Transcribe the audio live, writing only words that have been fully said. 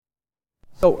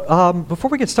So, before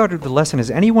we get started with the lesson,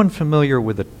 is anyone familiar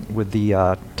with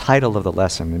the title of the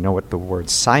lesson and know what the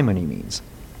word simony means?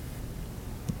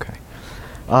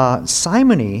 Okay.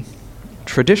 Simony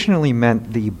traditionally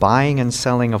meant the buying and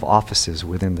selling of offices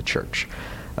within the church.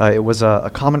 It was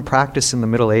a common practice in the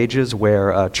Middle Ages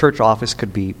where a church office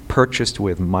could be purchased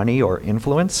with money or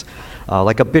influence,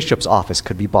 like a bishop's office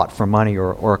could be bought for money,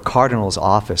 or a cardinal's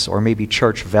office, or maybe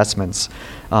church vestments,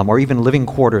 or even living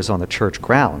quarters on the church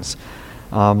grounds.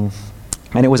 And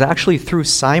it was actually through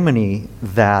simony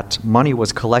that money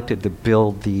was collected to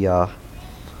build the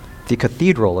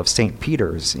Cathedral of St.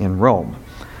 Peter's in Rome.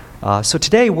 So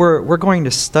today we're going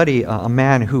to study a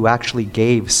man who actually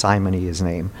gave simony his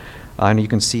name. And you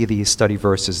can see the study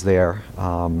verses there,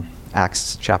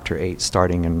 Acts chapter 8,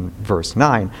 starting in verse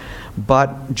 9.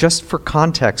 But just for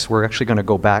context, we're actually going to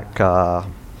go back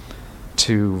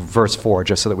to verse 4,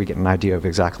 just so that we get an idea of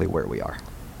exactly where we are.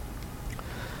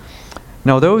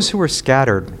 Now those who were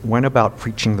scattered went about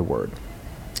preaching the word.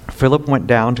 Philip went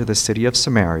down to the city of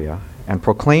Samaria and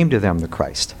proclaimed to them the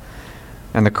Christ.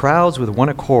 And the crowds with one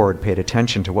accord paid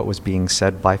attention to what was being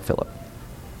said by Philip,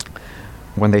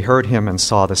 when they heard him and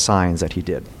saw the signs that he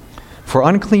did. For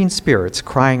unclean spirits,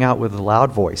 crying out with a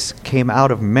loud voice, came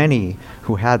out of many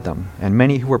who had them, and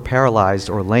many who were paralyzed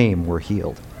or lame were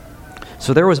healed.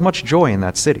 So there was much joy in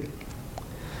that city.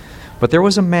 But there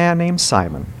was a man named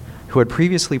Simon, who had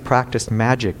previously practiced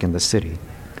magic in the city,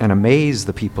 and amazed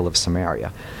the people of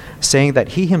Samaria, saying that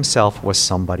he himself was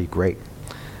somebody great.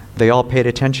 They all paid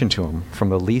attention to him, from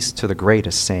the least to the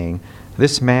greatest, saying,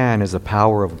 "This man is the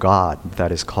power of God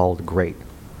that is called great."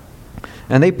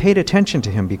 And they paid attention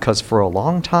to him because for a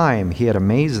long time he had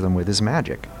amazed them with his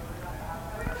magic.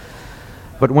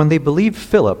 But when they believed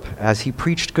Philip, as he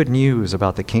preached good news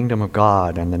about the kingdom of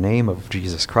God and the name of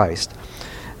Jesus Christ,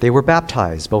 they were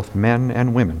baptized, both men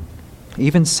and women.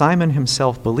 Even Simon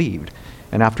himself believed,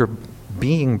 and after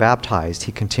being baptized,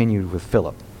 he continued with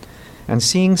Philip. And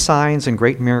seeing signs and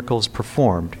great miracles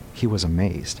performed, he was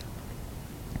amazed.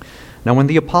 Now when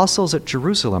the apostles at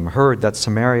Jerusalem heard that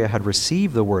Samaria had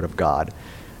received the word of God,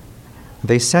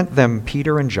 they sent them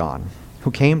Peter and John,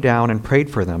 who came down and prayed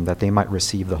for them that they might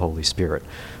receive the Holy Spirit,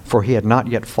 for he had not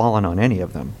yet fallen on any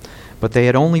of them, but they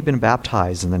had only been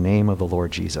baptized in the name of the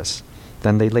Lord Jesus.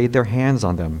 Then they laid their hands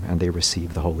on them, and they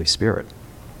received the Holy Spirit.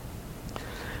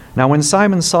 Now when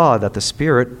Simon saw that the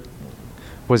Spirit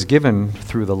was given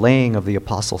through the laying of the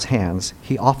apostles' hands,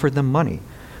 he offered them money,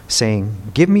 saying,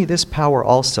 "Give me this power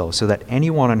also, so that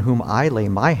anyone on whom I lay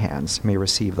my hands may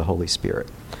receive the Holy Spirit."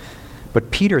 But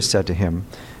Peter said to him,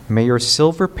 "May your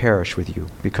silver perish with you,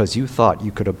 because you thought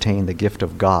you could obtain the gift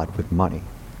of God with money.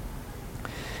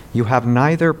 You have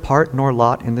neither part nor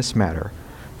lot in this matter,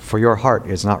 for your heart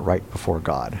is not right before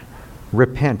God.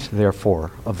 Repent,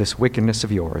 therefore, of this wickedness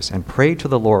of yours, and pray to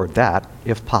the Lord that,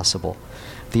 if possible,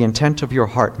 the intent of your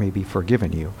heart may be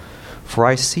forgiven you. For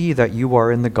I see that you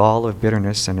are in the gall of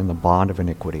bitterness and in the bond of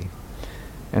iniquity."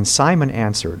 And Simon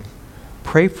answered,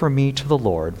 "Pray for me to the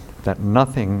Lord, that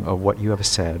nothing of what you have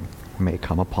said may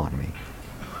come upon me."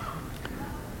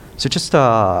 So just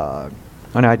an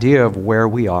idea of where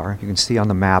we are. You can see on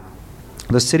the map,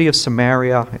 the city of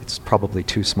Samaria, it's probably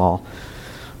too small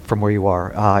from where you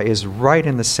are, is right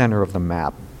in the center of the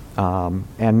map.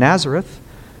 And Nazareth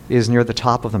is near the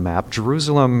top of the map.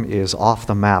 Jerusalem is off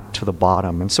the map to the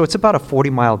bottom. And so it's about a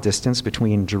 40-mile distance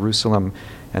between Jerusalem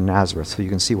and Nazareth. So you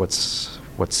can see what's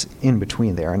in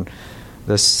between there. And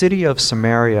the city of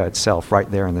Samaria itself, right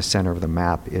there in the center of the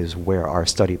map, is where our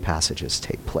study passages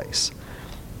take place.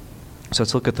 So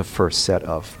let's look at the first set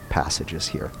of passages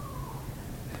here.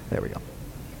 There we go.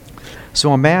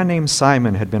 So a man named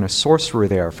Simon had been a sorcerer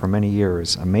there for many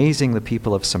years, amazing the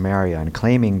people of Samaria and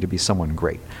claiming to be someone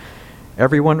great.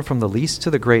 Everyone from the least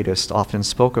to the greatest often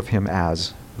spoke of him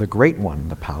as the Great One,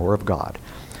 the power of God.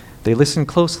 They listened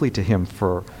closely to him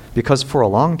because for a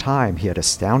long time he had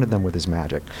astounded them with his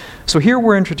magic. So here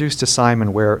we're introduced to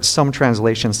Simon, where some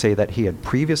translations say that he had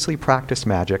previously practiced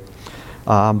magic,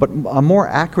 but a more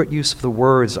accurate use of the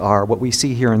words are what we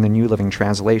see here in the New Living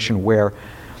Translation, where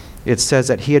it says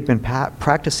that he had been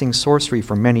practicing sorcery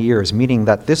for many years, meaning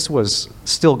that this was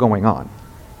still going on.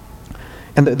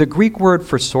 And the Greek word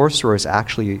for sorcerer is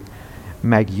actually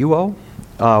mageuo,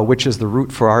 which is the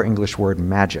root for our English word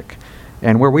magic,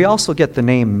 and where we also get the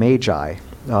name magi.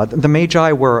 The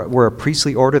Magi were a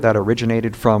priestly order that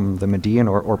originated from the Median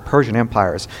or Persian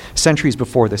empires centuries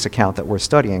before this account that we're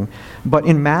studying. But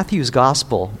in Matthew's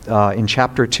Gospel, in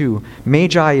chapter 2,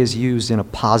 Magi is used in a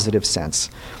positive sense.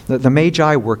 The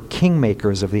Magi were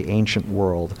kingmakers of the ancient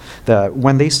world.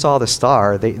 When they saw the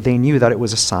star, they knew that it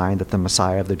was a sign that the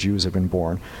Messiah of the Jews had been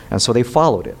born, and so they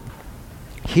followed it.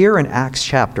 Here in Acts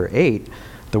chapter 8,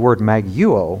 the word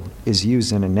maguo is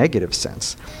used in a negative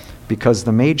sense because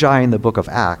the Magi in the book of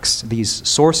Acts, these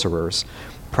sorcerers,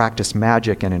 practice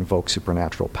magic and invoke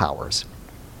supernatural powers.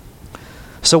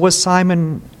 So was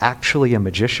Simon actually a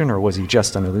magician, or was he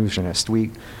just an illusionist?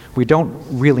 We don't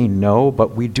really know,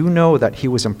 but we do know that he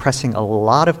was impressing a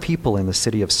lot of people in the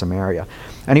city of Samaria.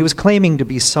 And he was claiming to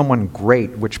be someone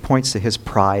great, which points to his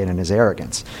pride and his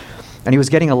arrogance. And he was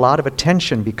getting a lot of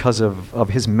attention because of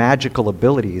his magical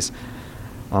abilities.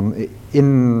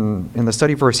 In the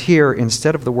study verse here,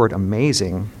 instead of the word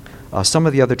amazing, some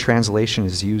of the other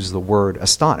translations use the word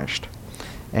astonished.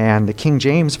 And the King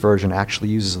James Version actually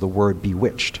uses the word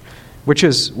bewitched, which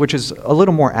is a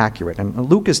little more accurate. And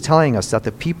Luke is telling us that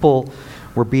the people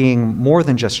were being more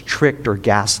than just tricked or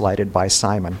gaslighted by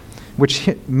Simon, which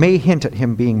may hint at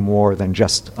him being more than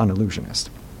just an illusionist.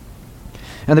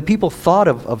 And the people thought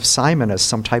of Simon as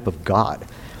some type of god,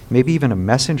 maybe even a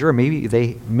messenger. Maybe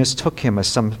they mistook him as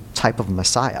some type of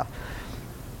Messiah.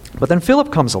 But then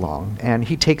Philip comes along, and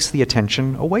he takes the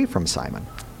attention away from Simon.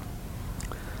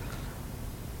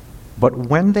 But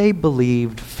when they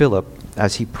believed Philip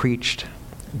as he preached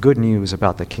good news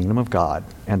about the kingdom of God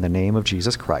and the name of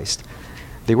Jesus Christ,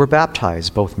 they were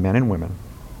baptized, both men and women.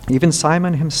 Even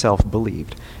Simon himself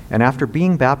believed, and after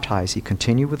being baptized, he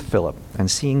continued with Philip,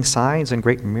 and seeing signs and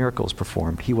great miracles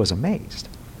performed, he was amazed.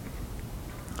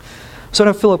 So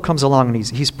now Philip comes along, and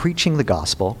he's preaching the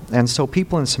gospel, and so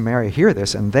people in Samaria hear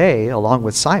this, and they, along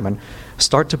with Simon,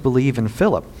 start to believe in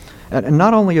Philip. And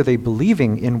not only are they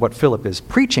believing in what Philip is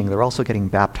preaching, they're also getting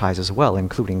baptized as well,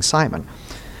 including Simon.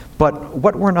 But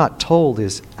what we're not told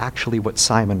is actually what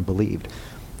Simon believed.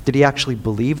 Did he actually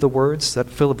believe the words that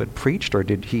Philip had preached, or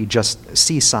did he just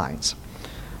see signs?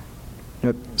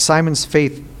 Simon's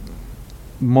faith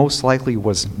most likely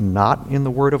was not in the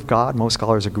Word of God. Most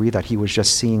scholars agree that he was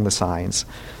just seeing the signs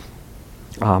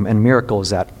and miracles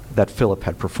that Philip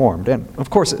had performed. And of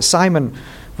course, Simon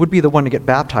would be the one to get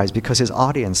baptized because his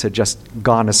audience had just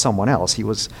gone to someone else.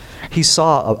 He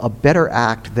saw a better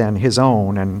act than his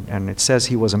own, and it says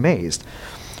he was amazed.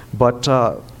 But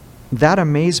that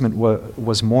amazement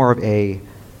was more of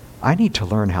I need to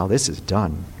learn how this is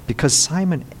done, because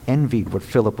Simon envied what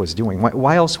Philip was doing.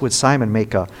 Why else would Simon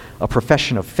make a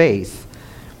profession of faith,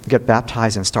 get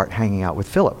baptized, and start hanging out with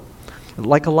Philip?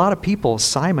 Like a lot of people,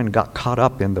 Simon got caught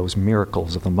up in those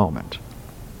miracles of the moment.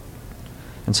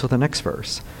 And so the next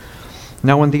verse.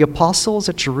 Now when the apostles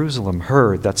at Jerusalem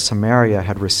heard that Samaria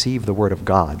had received the word of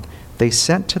God, they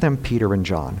sent to them Peter and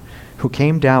John, who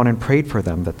came down and prayed for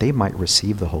them that they might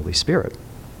receive the Holy Spirit.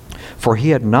 For he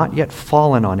had not yet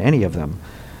fallen on any of them,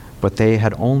 but they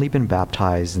had only been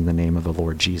baptized in the name of the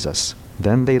Lord Jesus.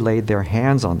 Then they laid their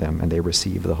hands on them, and they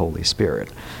received the Holy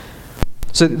Spirit.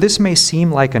 So this may seem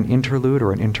like an interlude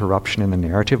or an interruption in the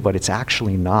narrative, but it's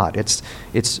actually not. It's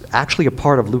actually a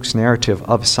part of Luke's narrative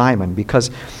of Simon,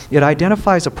 because it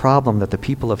identifies a problem that the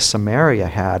people of Samaria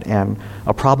had, and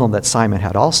a problem that Simon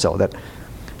had also, that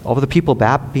all of the people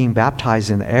being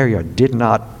baptized in the area did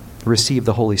not receive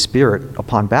the Holy Spirit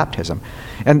upon baptism.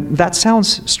 And that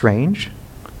sounds strange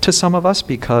to some of us,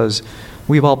 because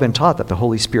we've all been taught that the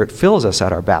Holy Spirit fills us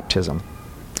at our baptism.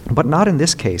 But not in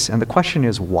this case, and the question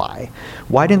is why?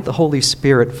 Why didn't the Holy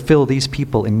Spirit fill these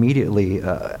people immediately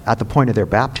at the point of their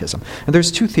baptism? And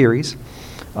there's two theories.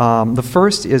 The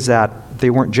first is that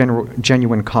they weren't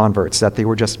genuine converts, that they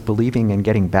were just believing and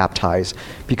getting baptized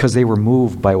because they were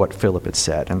moved by what Philip had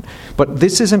said. But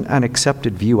this isn't an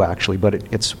accepted view, actually, but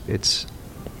it's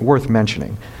worth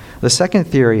mentioning. The second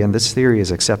theory, and this theory is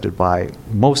accepted by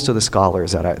most of the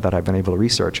scholars that I've been able to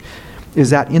research, is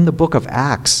that in the book of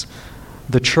Acts,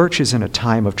 the church is in a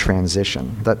time of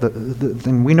transition.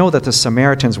 And we know that the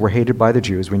Samaritans were hated by the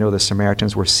Jews. We know the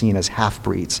Samaritans were seen as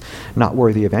half-breeds, not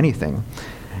worthy of anything.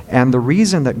 And the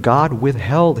reason that God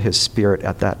withheld his Spirit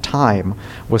at that time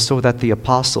was so that the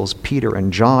apostles Peter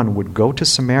and John would go to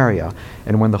Samaria,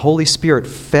 and when the Holy Spirit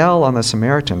fell on the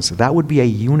Samaritans, that would be a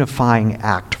unifying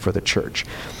act for the church.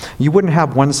 You wouldn't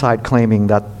have one side claiming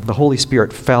that the Holy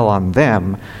Spirit fell on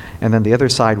them, and then the other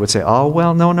side would say, oh,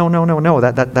 well, no,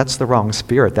 that's the wrong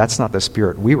Spirit. That's not the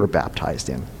Spirit we were baptized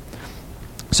in.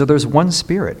 So there's one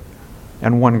Spirit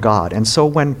and one God. And so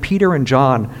when Peter and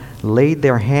John laid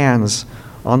their hands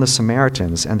on the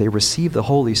Samaritans and they received the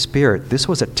Holy Spirit, this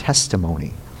was a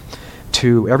testimony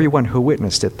to everyone who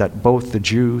witnessed it, that both the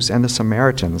Jews and the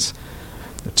Samaritans,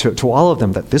 to all of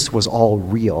them, that this was all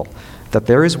real, that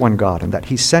there is one God, and that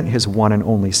he sent his one and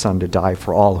only Son to die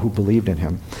for all who believed in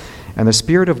him. And the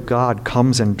Spirit of God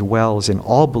comes and dwells in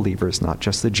all believers, not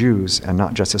just the Jews and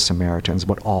not just the Samaritans,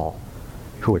 but all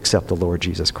who accept the Lord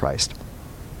Jesus Christ.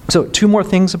 So 2 more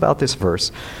things about this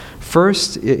verse.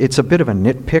 First, it's a bit of a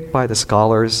nitpick by the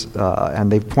scholars,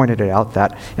 and they've pointed it out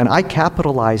that, and I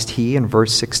capitalized he in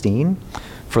verse 16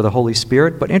 for the Holy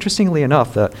Spirit, but interestingly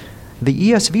enough, the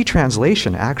ESV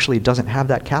translation actually doesn't have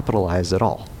that capitalized at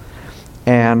all.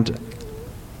 And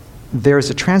there's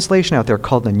a translation out there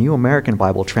called the New American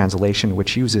Bible Translation,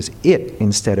 which uses it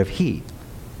instead of he.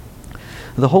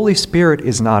 The Holy Spirit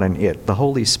is not an it. The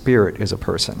Holy Spirit is a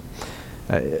person.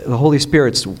 The Holy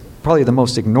Spirit's probably the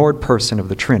most ignored person of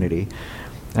the Trinity.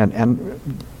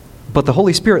 But the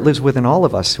Holy Spirit lives within all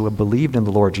of us who have believed in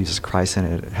the Lord Jesus Christ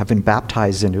and have been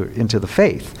baptized into the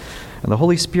faith. And the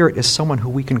Holy Spirit is someone who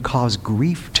we can cause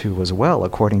grief to as well,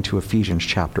 according to Ephesians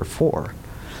chapter 4.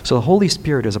 So the Holy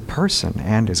Spirit is a person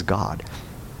and is God.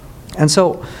 And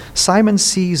so Simon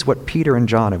sees what Peter and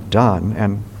John have done,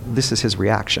 and this is his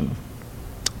reaction.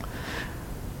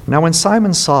 Now when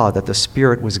Simon saw that the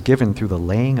Spirit was given through the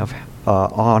laying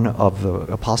on of the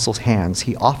apostles' hands,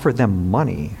 he offered them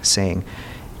money, saying,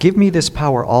 "Give me this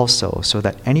power also, so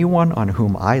that anyone on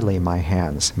whom I lay my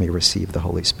hands may receive the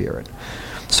Holy Spirit."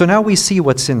 So now we see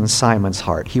what's in Simon's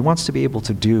heart. He wants to be able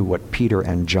to do what Peter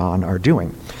and John are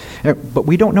doing. But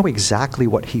we don't know exactly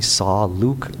what he saw.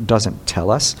 Luke doesn't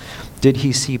tell us. Did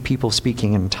he see people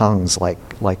speaking in tongues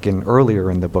like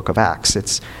earlier in the book of Acts?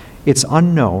 It's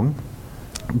unknown,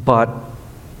 but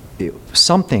there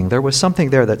was something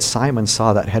there that Simon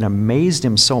saw that had amazed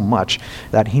him so much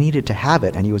that he needed to have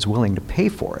it and he was willing to pay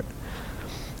for it.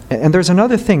 And there's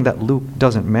another thing that Luke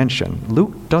doesn't mention.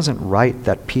 Luke doesn't write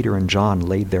that Peter and John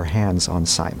laid their hands on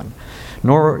Simon,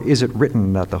 nor is it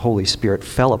written that the Holy Spirit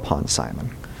fell upon Simon.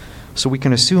 So we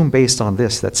can assume based on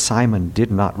this that Simon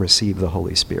did not receive the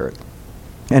Holy Spirit.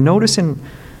 And notice in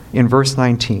verse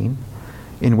 19,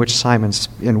 in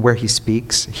where he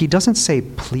speaks, he doesn't say,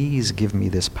 "Please give me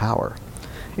this power."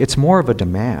 It's more of a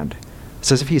demand.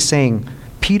 It's as if he's saying,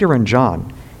 "Peter and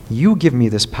John, you give me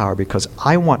this power because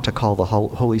I want to call the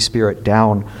Holy Spirit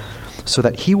down so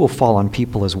that he will fall on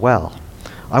people as well.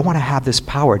 I want to have this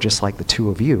power just like the 2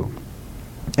 of you."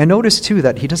 And notice too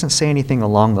that he doesn't say anything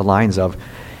along the lines of,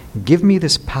 "Give me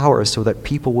this power so that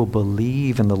people will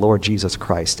believe in the Lord Jesus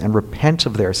Christ and repent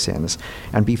of their sins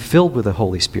and be filled with the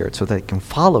Holy Spirit so that they can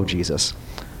follow Jesus."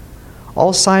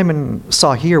 All Simon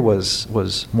saw here was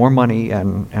more money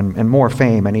and more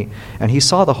fame, and he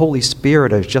saw the Holy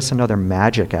Spirit as just another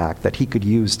magic act that he could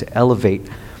use to elevate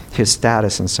his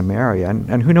status in Samaria.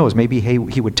 And who knows, maybe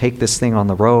he would take this thing on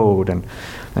the road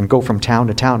and go from town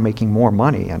to town making more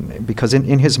money. And because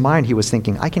in his mind he was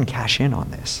thinking, I can cash in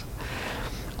on this.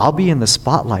 I'll be in the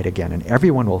spotlight again, and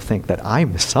everyone will think that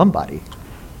I'm somebody.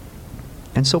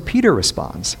 And so Peter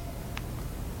responds,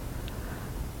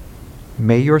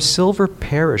 "May your silver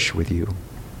perish with you,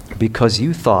 because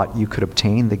you thought you could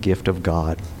obtain the gift of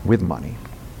God with money."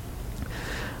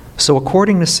 So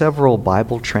according to several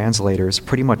Bible translators,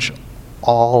 according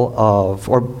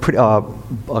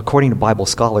to Bible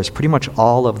scholars, pretty much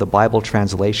all of the Bible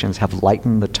translations have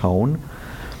lightened the tone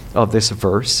of this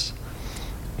verse.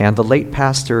 And the late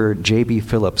pastor J.B.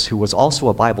 Phillips, who was also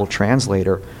a Bible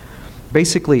translator, he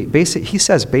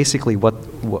says basically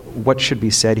what should be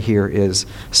said here is,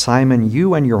 "Simon,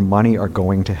 you and your money are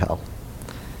going to hell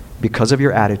because of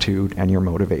your attitude and your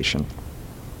motivation."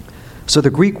 So the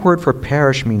Greek word for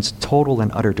perish means total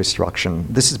and utter destruction.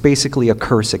 This is basically a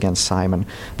curse against Simon,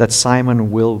 that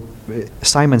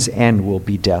Simon's end will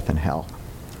be death and hell.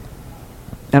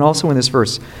 And also in this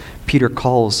verse, Peter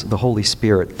calls the Holy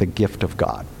Spirit the gift of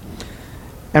God.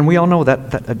 And we all know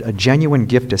that a genuine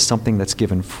gift is something that's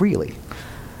given freely,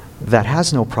 that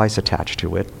has no price attached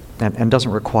to it, and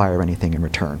doesn't require anything in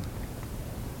return.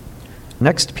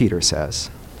 Next, Peter says,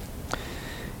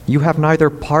 "You have neither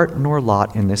part nor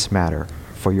lot in this matter,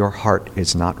 for your heart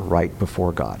is not right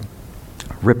before God.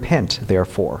 Repent,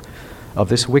 therefore, of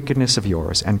this wickedness of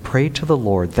yours, and pray to the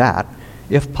Lord that,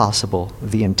 if possible,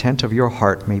 the intent of your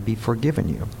heart may be forgiven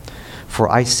you. For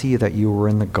I see that you were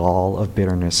in the gall of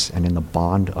bitterness and in the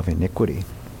bond of iniquity."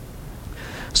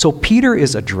 So Peter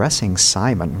is addressing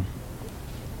Simon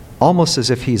almost as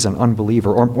if he's an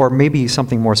unbeliever, or maybe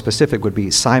something more specific would be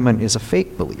Simon is a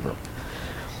fake believer.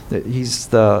 He's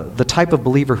the type of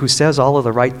believer who says all of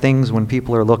the right things when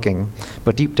people are looking,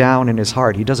 but deep down in his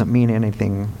heart he doesn't mean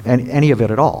any of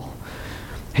it at all.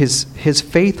 His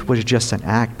faith was just an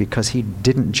act because he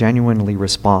didn't genuinely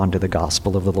respond to the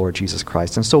gospel of the Lord Jesus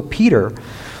Christ. And so Peter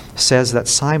says that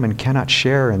Simon cannot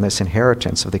share in this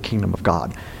inheritance of the kingdom of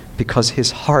God because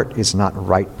his heart is not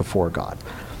right before God.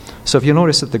 So if you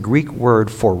notice that the Greek word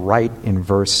for right in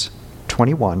verse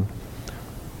 21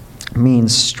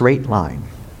 means straight line.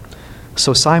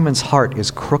 So Simon's heart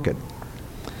is crooked.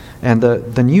 And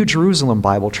the New Jerusalem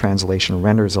Bible translation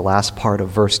renders the last part of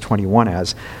verse 21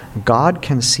 as, God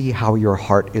can see how your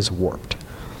heart is warped.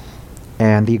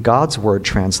 And the God's Word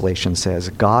translation says,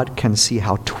 God can see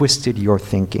how twisted your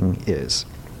thinking is.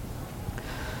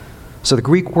 So the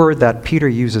Greek word that Peter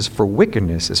uses for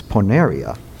wickedness is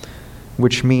poneria,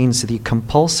 which means the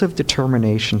compulsive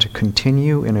determination to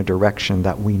continue in a direction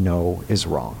that we know is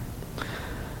wrong.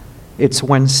 It's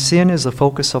when sin is the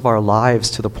focus of our lives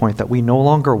to the point that we no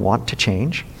longer want to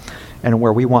change, and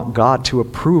where we want God to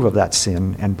approve of that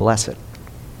sin and bless it.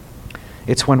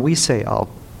 It's when we say, oh,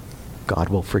 God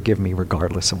will forgive me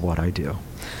regardless of what I do.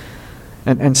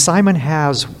 And Simon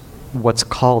has what's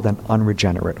called an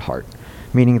unregenerate heart,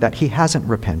 meaning that he hasn't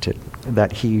repented,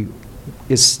 that he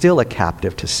is still a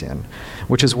captive to sin,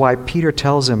 which is why Peter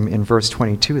tells him in verse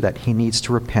 22 that he needs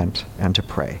to repent and to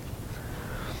pray.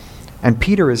 And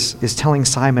Peter is telling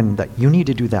Simon that you need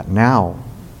to do that now.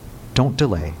 Don't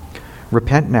delay.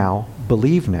 Repent now,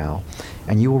 believe now,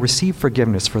 and you will receive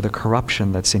forgiveness for the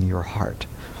corruption that's in your heart.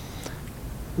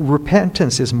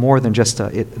 Repentance is more than just a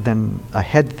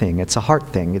head thing. It's a heart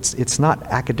thing. It's not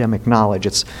academic knowledge.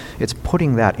 It's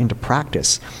putting that into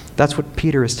practice. That's what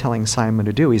Peter is telling Simon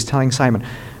to do. He's telling Simon,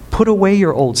 put away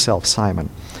your old self,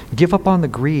 Simon. Give up on the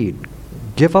greed.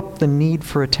 Give up the need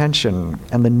for attention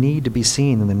and the need to be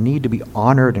seen and the need to be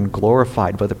honored and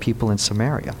glorified by the people in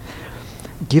Samaria.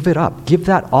 Give it up. Give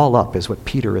that all up is what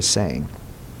Peter is saying.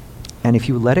 And if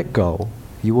you let it go,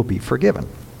 you will be forgiven.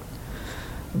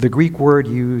 The Greek word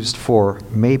used for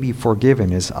may be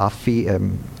forgiven is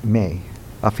aphiamai.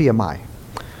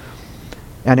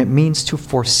 And it means to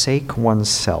forsake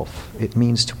oneself. It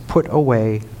means to put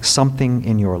away something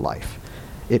in your life.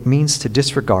 It means to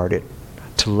disregard it,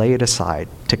 to lay it aside,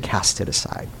 to cast it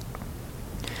aside.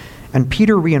 And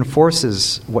Peter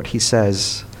reinforces what he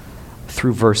says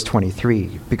through verse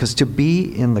 23, because to be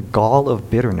in the gall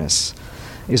of bitterness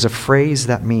is a phrase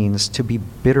that means to be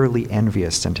bitterly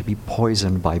envious and to be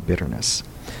poisoned by bitterness.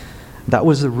 That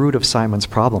was the root of Simon's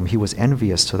problem. He was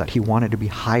envious so that he wanted to be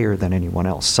higher than anyone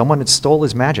else. Someone had stole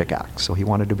his magic axe, so he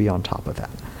wanted to be on top of that.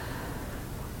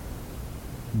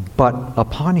 But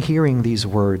upon hearing these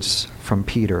words from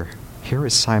Peter, here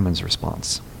is Simon's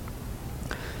response.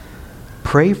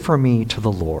 Pray for me to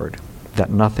the Lord that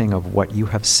nothing of what you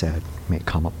have said may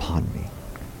come upon me.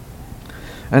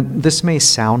 And this may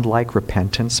sound like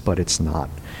repentance, but it's not.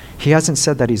 He hasn't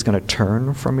said that he's going to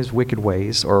turn from his wicked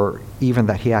ways, or even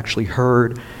that he actually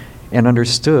heard and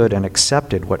understood and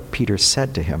accepted what Peter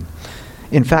said to him.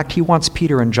 In fact, he wants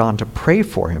Peter and John to pray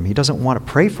for him. He doesn't want to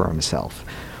pray for himself.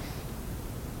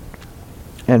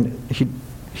 And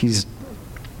he's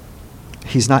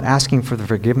not asking for the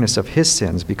forgiveness of his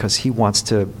sins because he wants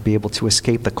to be able to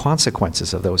escape the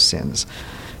consequences of those sins,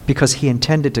 because he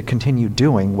intended to continue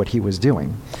doing what he was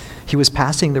doing. He was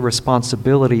passing the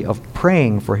responsibility of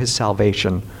praying for his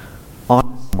salvation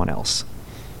on someone else.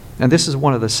 And this is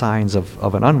one of the signs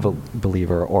of an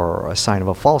unbeliever or a sign of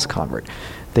a false convert.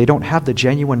 They don't have the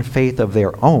genuine faith of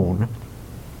their own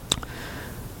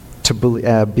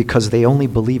because they only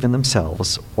believe in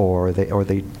themselves, or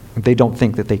they don't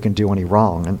think that they can do any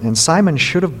wrong. And Simon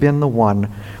should have been the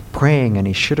one praying, and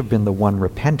he should have been the one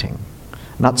repenting,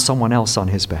 not someone else on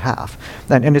his behalf.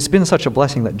 And it's been such a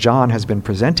blessing that John has been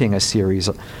presenting a series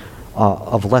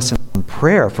of lessons on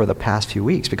prayer for the past few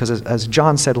weeks, because as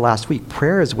John said last week,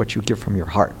 prayer is what you give from your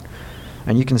heart.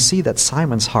 And you can see that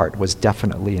Simon's heart was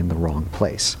definitely in the wrong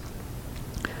place.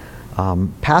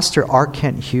 Pastor R.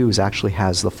 Kent Hughes actually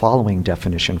has the following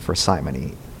definition for simony,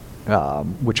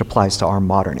 which applies to our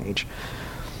modern age.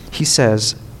 He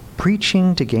says,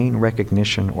 preaching to gain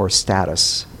recognition or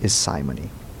status is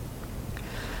simony.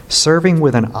 Serving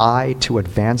with an eye to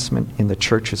advancement in the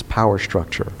church's power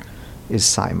structure is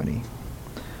simony.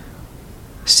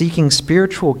 Seeking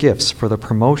spiritual gifts for the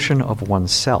promotion of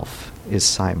oneself is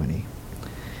simony.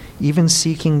 Even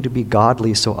seeking to be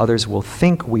godly so others will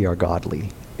think we are godly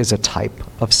is a type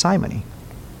of simony.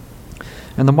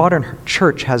 And the modern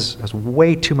church has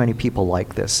way too many people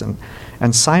like this.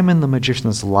 And Simon the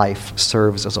magician's life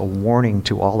serves as a warning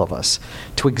to all of us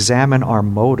to examine our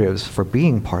motives for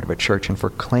being part of a church and for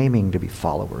claiming to be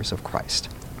followers of Christ.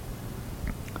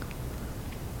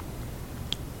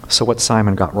 So what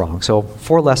Simon got wrong? So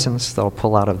 4 lessons that I'll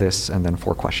pull out of this, and then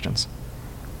 4 questions.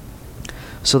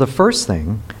 So the first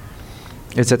thing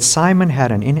is that Simon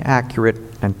had an inaccurate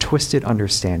and twisted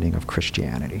understanding of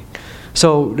Christianity.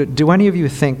 So do any of you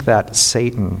think that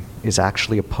Satan is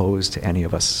actually opposed to any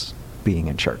of us being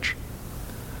in church?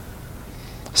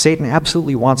 Satan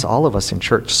absolutely wants all of us in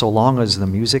church, so long as the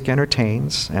music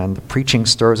entertains and the preaching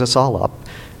stirs us all up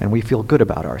and we feel good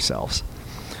about ourselves.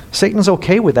 Satan's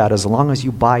okay with that as long as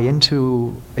you buy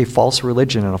into a false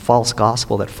religion and a false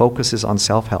gospel that focuses on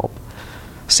self-help,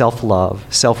 self-love,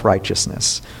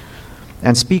 self-righteousness,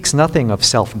 and speaks nothing of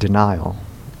self-denial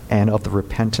and of the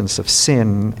repentance of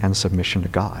sin and submission to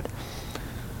God.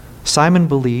 Simon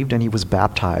believed and he was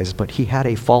baptized, but he had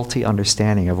a faulty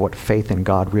understanding of what faith in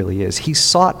God really is. He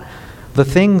sought the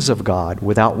things of God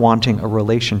without wanting a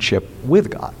relationship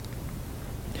with God.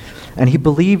 And he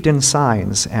believed in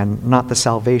signs and not the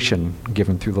salvation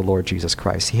given through the Lord Jesus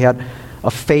Christ. He had a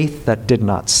faith that did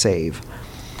not save.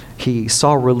 He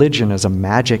saw religion as a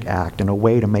magic act and a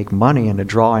way to make money and to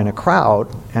draw in a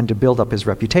crowd and to build up his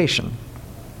reputation.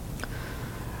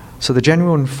 So the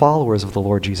genuine followers of the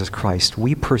Lord Jesus Christ,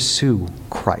 we pursue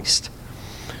Christ,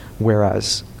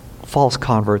 whereas false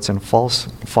converts and false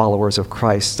followers of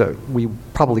Christ, we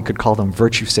probably could call them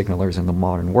virtue signalers in the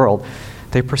modern world.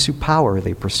 They pursue power,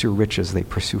 they pursue riches, they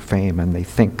pursue fame, and they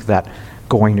think that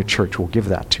going to church will give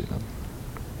that to them.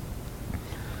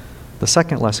 The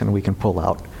second lesson we can pull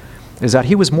out is that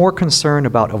he was more concerned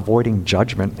about avoiding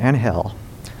judgment and hell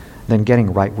than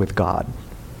getting right with God.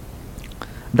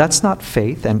 That's not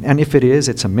faith, and if it is,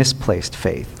 it's a misplaced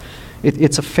faith.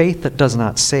 It's a faith that does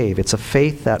not save. It's a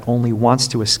faith that only wants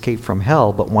to escape from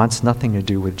hell but wants nothing to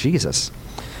do with Jesus.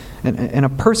 And a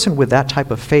person with that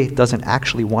type of faith doesn't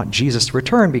actually want Jesus to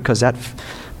return because that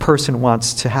person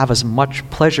wants to have as much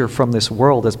pleasure from this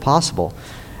world as possible.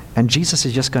 And Jesus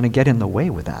is just going to get in the way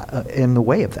of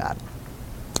that.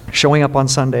 Showing up on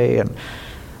Sunday and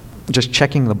just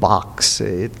checking the box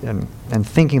and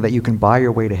thinking that you can buy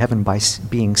your way to heaven by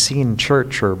being seen in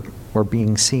church or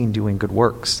being seen doing good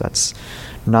works. That's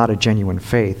not a genuine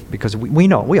faith, because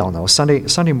we all know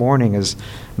Sunday morning is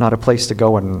not a place to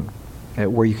go and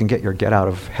where you can get your get out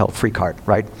of hell free card,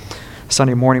 right?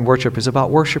 Sunday morning worship is about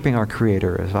worshiping our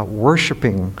Creator, is about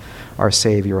worshiping our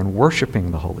Savior and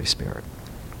worshiping the Holy Spirit.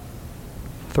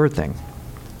 Third thing,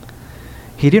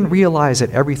 he didn't realize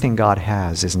that everything God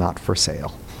has is not for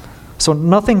sale. So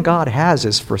nothing God has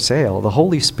is for sale. The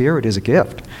Holy Spirit is a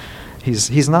gift.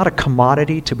 He's not a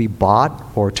commodity to be bought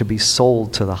or to be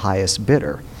sold to the highest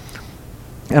bidder.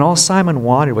 And all Simon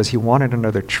wanted was he wanted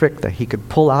another trick that he could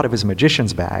pull out of his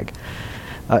magician's bag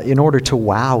in order to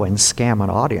wow and scam an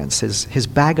audience. His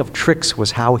bag of tricks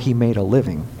was how he made a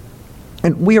living.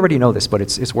 And we already know this, but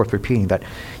it's worth repeating that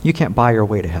you can't buy your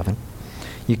way to heaven.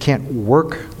 You can't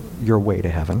work your way to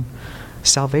heaven.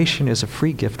 Salvation is a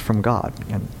free gift from God.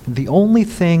 And the only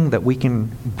thing that we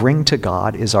can bring to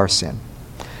God is our sin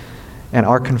and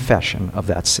our confession of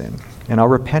that sin and our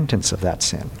repentance of that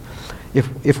sin.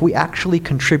 If we actually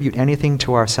contribute anything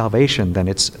to our salvation, then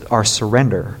it's our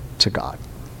surrender to God.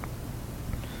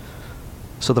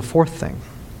 So the fourth thing,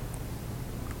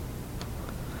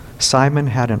 Simon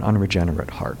had an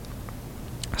unregenerate heart.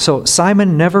 So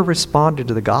Simon never responded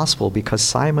to the gospel because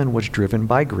Simon was driven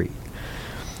by greed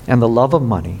and the love of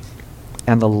money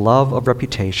and the love of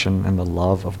reputation and the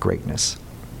love of greatness.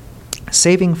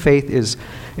 Saving faith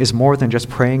is more than just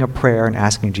praying a prayer and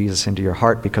asking Jesus into your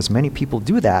heart, because many people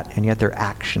do that and yet their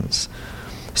actions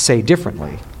say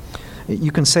differently.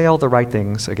 You can say all the right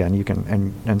things, again, you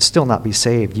can and still not be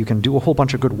saved. You can do a whole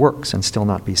bunch of good works and still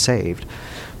not be saved.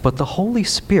 But the Holy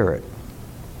Spirit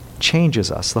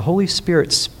changes us. The Holy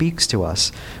Spirit speaks to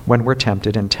us when we're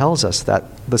tempted and tells us that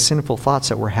the sinful thoughts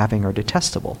that we're having are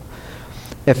detestable.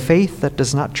 A faith that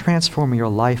does not transform your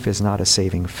life is not a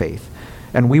saving faith.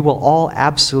 And we will all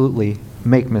absolutely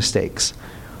make mistakes.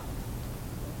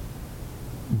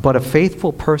 But a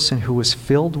faithful person who is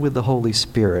filled with the Holy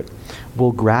Spirit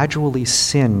will gradually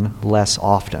sin less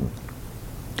often.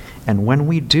 And when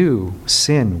we do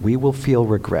sin, we will feel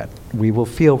regret. We will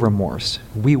feel remorse.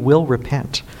 We will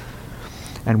repent.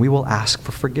 And we will ask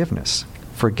for forgiveness.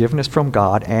 Forgiveness from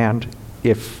God, and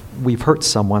if we've hurt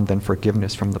someone, then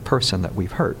forgiveness from the person that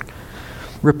we've hurt.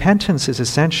 Repentance is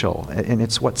essential, and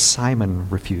it's what Simon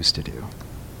refused to do.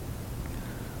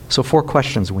 So 4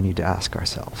 questions we need to ask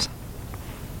ourselves.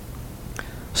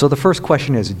 So the first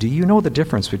question is, do you know the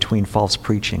difference between false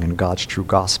preaching and God's true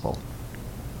gospel?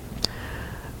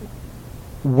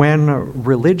 When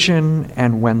religion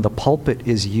and when the pulpit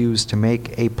is used to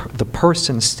make the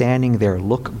person standing there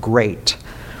look great,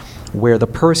 where the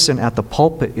person at the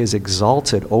pulpit is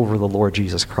exalted over the Lord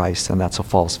Jesus Christ, and that's a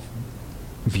false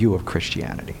view of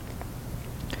Christianity.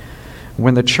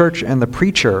 When the church and the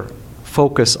preacher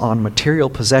focus on material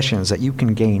possessions that you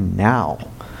can gain now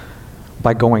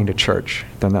by going to church,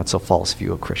 then that's a false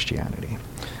view of Christianity.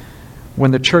 When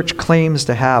the church claims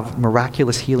to have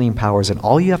miraculous healing powers and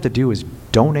all you have to do is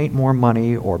donate more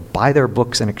money or buy their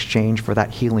books in exchange for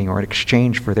that healing or in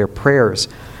exchange for their prayers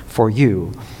for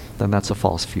you, then that's a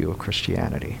false view of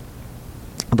Christianity.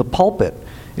 The pulpit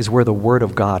is where the Word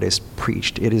of God is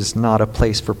preached. It is not a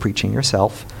place for preaching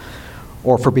yourself,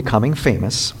 or for becoming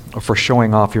famous, or for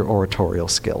showing off your oratorial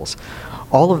skills.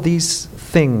 All of these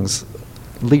things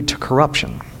lead to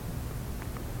corruption.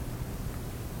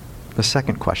 The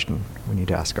second question we need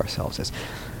to ask ourselves is,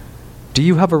 do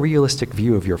you have a realistic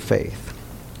view of your faith?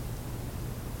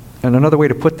 And another way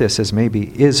to put this is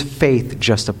maybe, is faith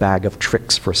just a bag of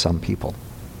tricks for some people?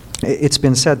 It's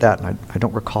been said that, and I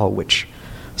don't recall which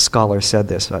scholar said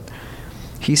this, but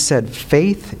he said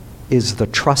faith is the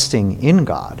trusting in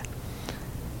God,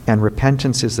 and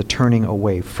repentance is the turning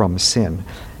away from sin.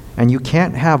 And you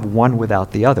can't have one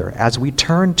without the other. As we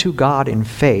turn to God in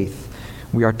faith,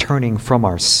 we are turning from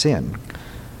our sin.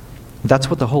 That's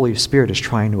what the Holy Spirit is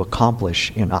trying to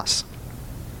accomplish in us.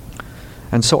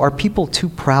 And so are people too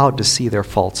proud to see their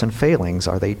faults and failings?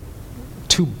 Are they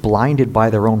too blinded by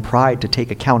their own pride to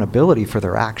take accountability for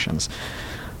their actions?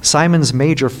 Simon's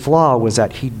major flaw was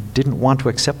that he didn't want to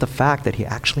accept the fact that he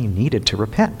actually needed to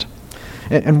repent.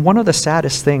 And one of the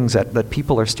saddest things that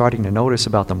people are starting to notice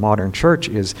about the modern church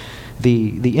is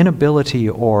the inability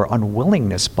or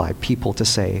unwillingness by people to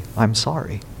say, I'm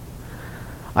sorry.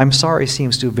 I'm sorry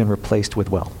seems to have been replaced with,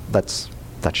 well, that's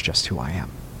just who I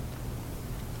am.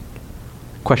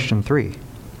 Question 3.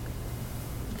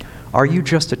 Are you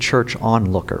just a church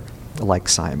onlooker like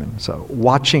Simon? So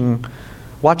watching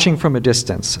from a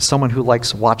distance, someone who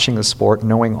likes watching the sport,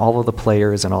 knowing all of the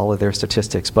players and all of their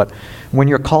statistics, but when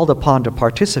you're called upon to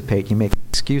participate, you make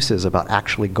excuses about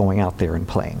actually going out there and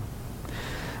playing.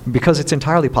 Because it's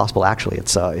entirely possible, actually,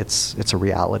 it's a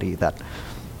reality that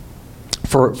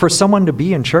for someone to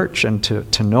be in church and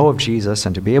to know of Jesus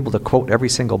and to be able to quote every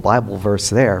single Bible verse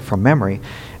there from memory,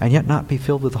 and yet not be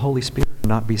filled with the Holy Spirit and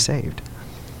not be saved.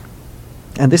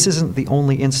 And this isn't the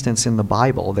only instance in the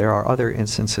Bible. There are other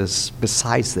instances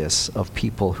besides this of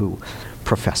people who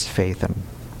professed faith and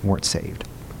weren't saved.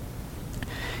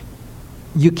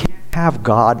 You can't have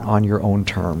God on your own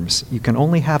terms. You can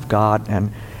only have God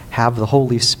and have the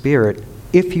Holy Spirit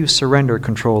if you surrender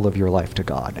control of your life to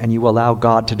God and you allow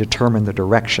God to determine the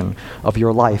direction of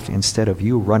your life instead of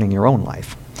you running your own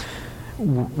life.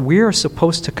 We're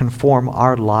supposed to conform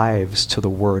our lives to the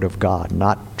Word of God,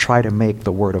 not try to make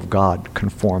the Word of God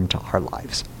conform to our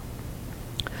lives.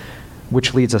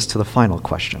 Which leads us to the final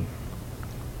question.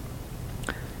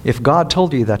 If God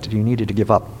told you that you needed to give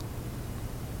up,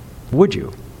 would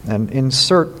you? And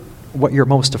insert what you're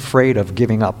most afraid of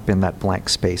giving up in that blank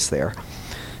space there.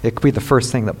 It could be the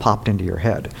first thing that popped into your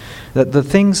head. That the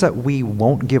things that we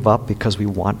won't give up because we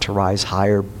want to rise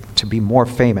higher, to be more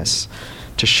famous,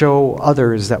 to show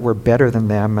others that we're better than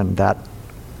them and that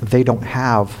they don't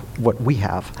have what we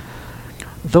have.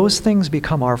 Those things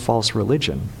become our false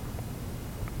religion.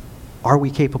 Are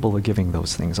we capable of giving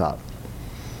those things up?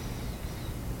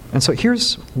 And so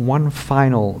here's one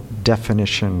final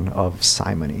definition of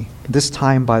simony, this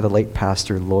time by the late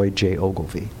pastor Lloyd J.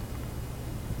 Ogilvie.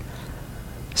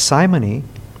 Simony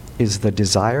is the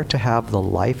desire to have the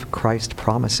life Christ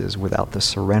promises without the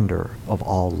surrender of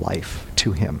all life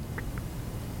to Him.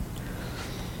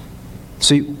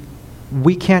 So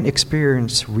we can't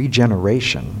experience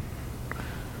regeneration,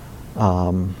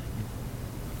 or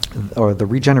the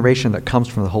regeneration that comes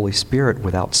from the Holy Spirit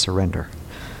without surrender.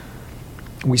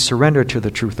 We surrender to the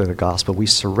truth of the gospel. We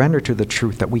surrender to the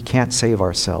truth that we can't save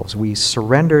ourselves. We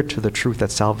surrender to the truth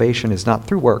that salvation is not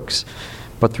through works,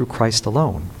 but through Christ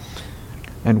alone.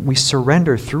 And we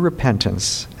surrender through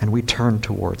repentance, and we turn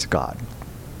towards God.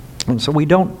 And so we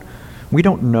don't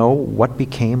know what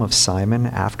became of Simon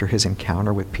after his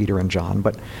encounter with Peter and John,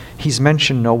 but he's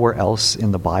mentioned nowhere else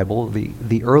in the Bible.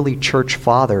 The early church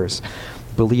fathers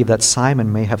believe that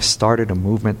Simon may have started a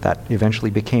movement that eventually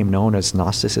became known as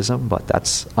Gnosticism, but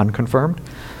that's unconfirmed.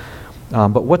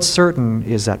 But what's certain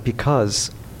is that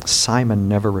because Simon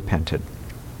never repented,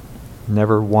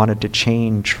 never wanted to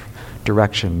change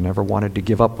direction, never wanted to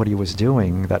give up what he was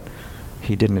doing, that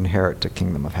he didn't inherit the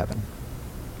kingdom of heaven.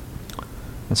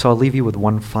 And so I'll leave you with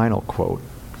one final quote.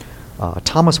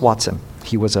 Thomas Watson,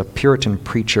 he was a Puritan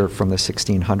preacher from the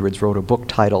 1600s, wrote a book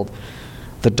titled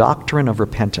The Doctrine of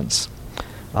Repentance.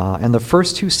 And the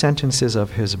first 2 sentences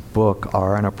of his book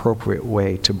are an appropriate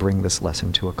way to bring this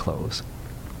lesson to a close.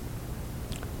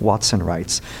 Watson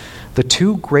writes, "The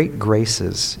 2 great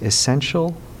graces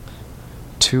essential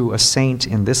to a saint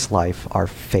in this life are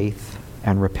faith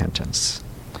and repentance.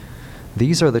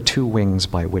 These are the 2 wings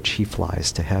by which he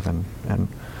flies to heaven." And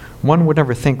one would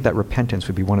never think that repentance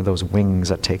would be one of those wings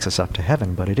that takes us up to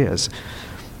heaven, but it is.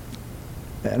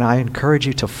 And I encourage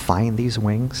you to find these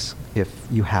wings if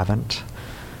you haven't,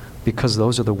 because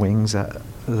those are the wings that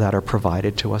that are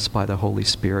provided to us by the Holy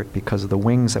Spirit, because the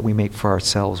wings that we make for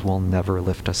ourselves will never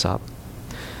lift us up.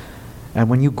 And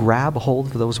when you grab hold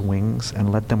of those wings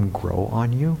and let them grow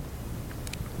on you,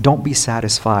 don't be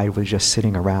satisfied with just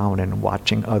sitting around and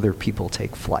watching other people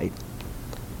take flight.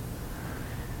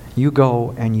 You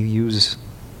go and you use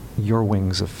your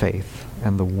wings of faith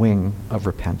and the wing of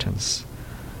repentance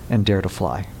and dare to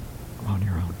fly on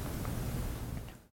your own.